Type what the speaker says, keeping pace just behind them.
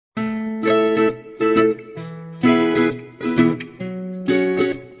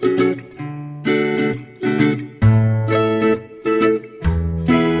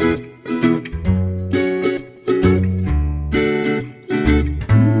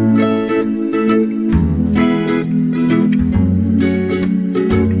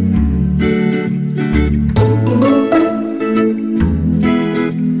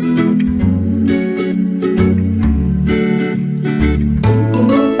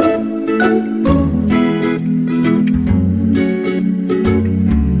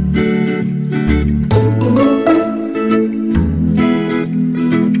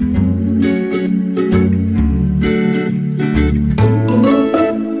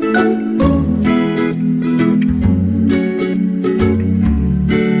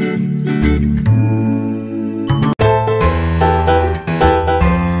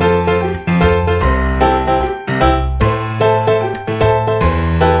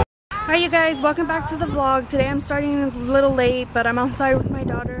you guys, welcome back to the vlog. Today I'm starting a little late, but I'm outside with my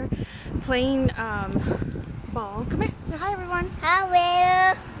daughter playing ball. Come here, say hi everyone.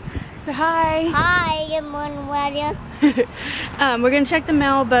 Hi, Say hi. hi, good morning, William. We're gonna check the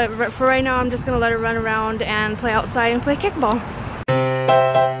mail, but for right now I'm just gonna let her run around and play outside and play kickball.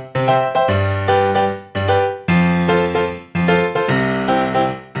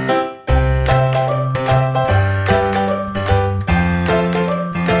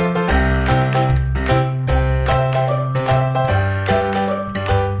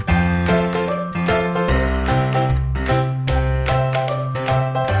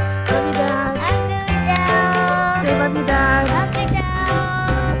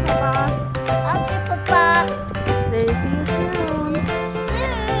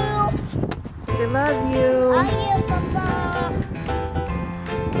 Love you. Love you, Papa.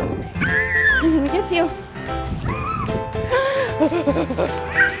 Let me get you.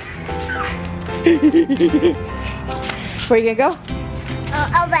 Where you gonna go?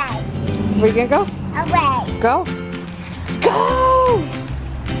 Away. Where you gonna go? Away. Go. Go!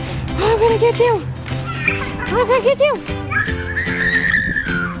 I'm gonna get you. I'm gonna get you.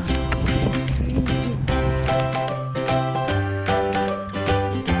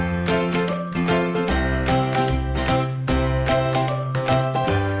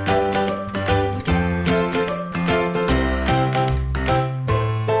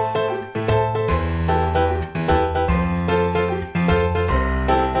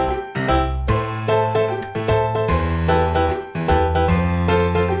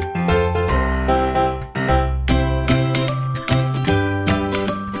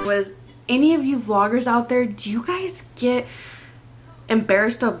 Any of you vloggers out there, do you guys get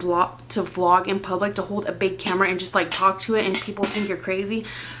embarrassed to vlog in public, to hold a big camera and just like talk to it and people think you're crazy?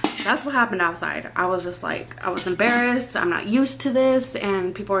 That's what happened outside. I was just like, I was embarrassed. I'm not used to this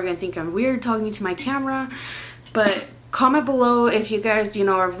and people are gonna think I'm weird talking to my camera. But comment below if you guys, you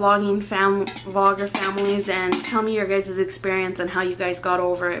know, are vlogging vlogger families, and tell me your guys' experience and how you guys got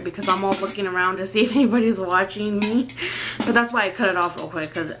over it, because I'm all looking around to see if anybody's watching me. But that's why I cut it off real quick,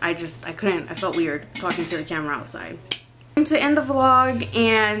 because I felt weird talking to the camera outside. To end the vlog,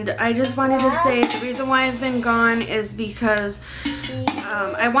 and I just wanted to say the reason why I've been gone is because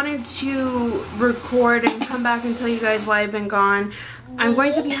I wanted to record and come back and tell you guys why I've been gone. I'm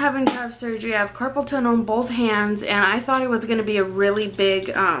going to be having to have surgery. I have carpal tunnel on both hands, and I thought it was going to be a really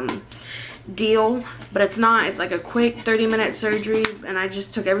big deal, but it's not. It's like a quick 30-minute surgery, and I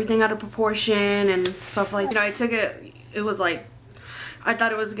just took everything out of proportion and stuff like that. You know, I took it, it was like, I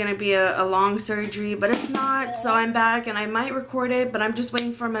thought it was going to be a long surgery, but it's not. So I'm back, and I might record it, but I'm just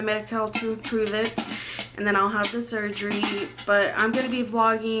waiting for my medical to approve it, and then I'll have the surgery. But I'm going to be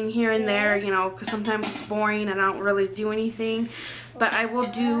vlogging here and there, you know, because sometimes it's boring and I don't really do anything. But I will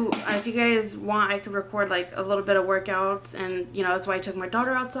do, if you guys want, I could record like a little bit of workouts, and you know, that's why I took my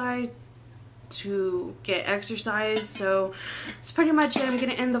daughter outside to get exercise. So it's pretty much it. I'm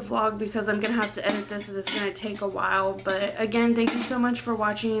gonna end the vlog because I'm gonna have to edit this, and it's gonna take a while. But again, thank you so much for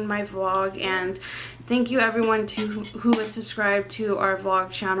watching my vlog, and thank you everyone who has subscribed to our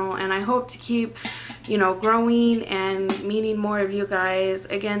vlog channel, and I hope to keep, you know, growing and meeting more of you guys.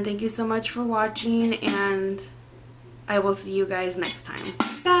 Again, thank you so much for watching, and I will see you guys next time.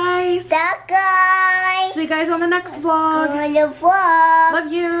 Guys! See you guys on the next vlog.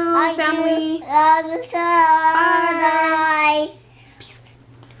 Love you, family. Bye.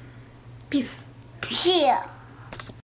 Peace. Peace.